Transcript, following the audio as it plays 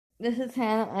This is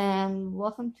Hannah, and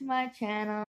welcome to my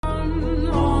channel.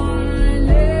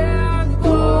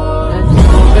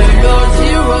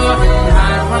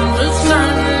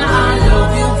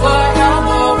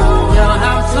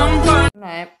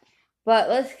 Tonight, but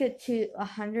let's get to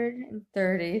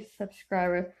 130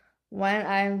 subscribers when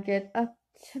I get up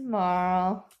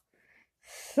tomorrow.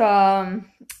 So,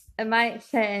 I might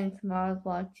say in tomorrow's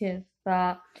vlog too,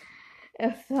 so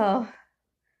if so,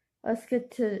 let's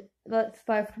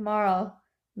by tomorrow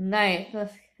night,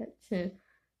 let's get to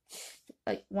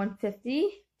like 150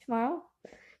 tomorrow.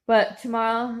 But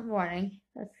tomorrow morning,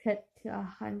 let's get to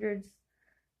 100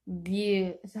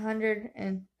 views,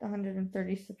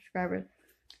 130 subscribers.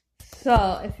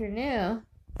 So if you're new,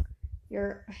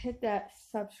 hit that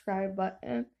subscribe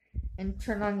button and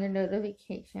turn on your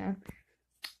notification,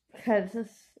 because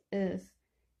this is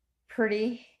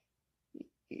pretty.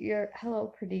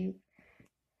 Hello, pretty.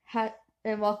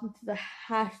 And welcome to the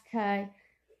hashtag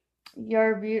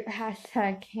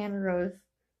hashtag Hannah Rose,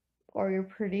 or your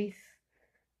pretty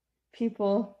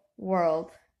people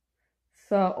world.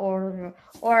 So, or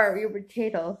your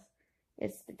potatoes.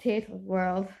 It's potatoes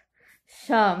world.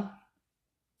 So,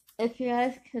 if you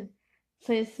guys could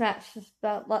please smash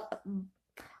that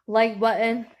like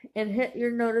button and hit your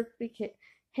notification,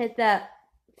 hit that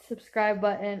subscribe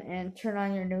button and turn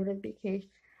on your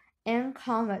notification, and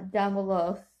comment down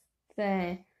below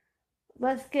saying,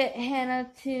 let's get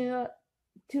Hannah to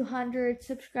 200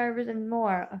 subscribers and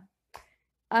more.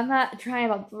 I'm not trying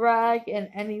to brag in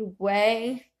any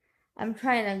way. I'm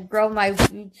trying to grow my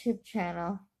YouTube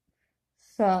channel.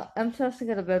 So, I'm supposed to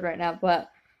go to bed right now, but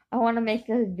I want to make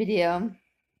this video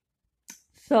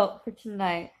for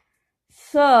tonight.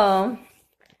 So,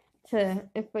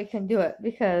 if we can do it,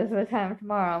 because by the time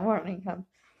tomorrow morning comes,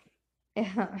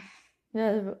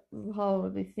 you'll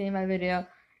probably see my video.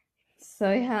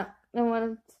 So, yeah, by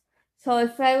the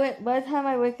time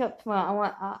I wake up tomorrow, I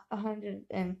want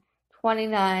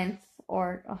 129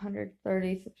 or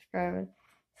 130 subscribers.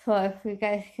 So if you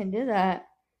guys can do that,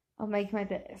 I'll make my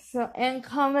day. So, and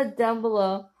comment down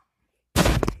below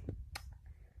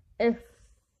if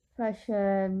I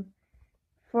should,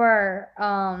 for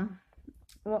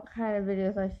what kind of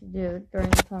videos I should do during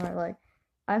the summer.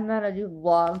 I'm gonna do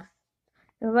vlogs.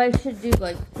 If I should do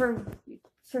for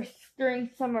during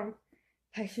summer,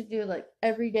 I should do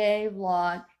everyday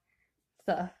vlog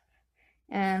stuff.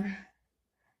 And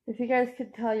if you guys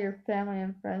could tell your family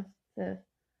and friends to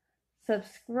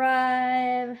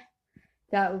subscribe,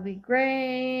 that would be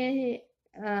great.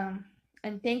 And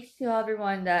thanks to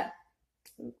everyone that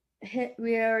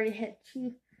we already hit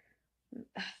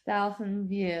 2,000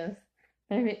 views.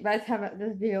 Maybe by the time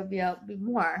this video will be out, it'll be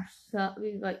more. So it'll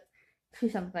be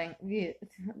 2-something views.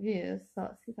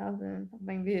 So 2,000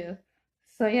 something views.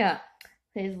 So yeah,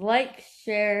 please like,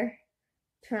 share,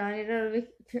 turn on your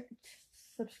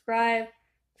subscribe,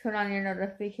 turn on your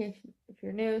notifications if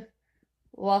you're new.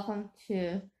 Welcome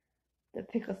to the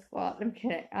Pickle Squad. I'm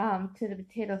kidding. To the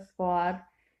Potato Squad.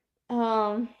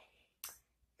 Comment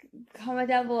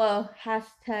down below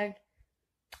hashtag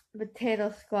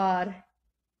Potato Squad.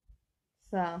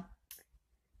 So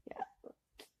yeah.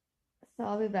 So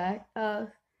I'll be back. We'll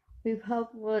be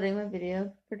uploading my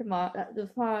video for tomorrow.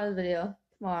 Tomorrow's video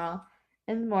tomorrow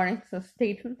in the morning. So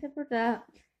stay tuned for that.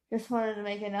 Just wanted to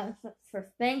make an announcement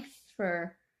thanks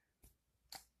for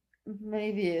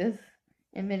many views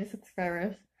and many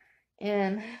subscribers,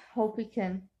 and hope we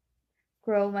can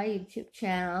grow my YouTube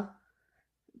channel.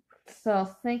 So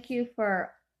thank you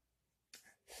for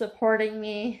supporting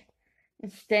me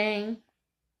and staying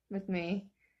with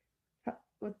me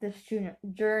with this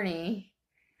journey,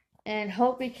 and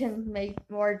hope we can make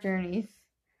more journeys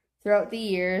throughout the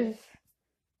years.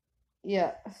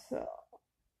 Yeah,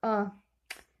 so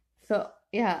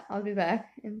yeah, I'll be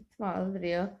back in tomorrow's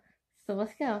video. So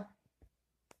let's go.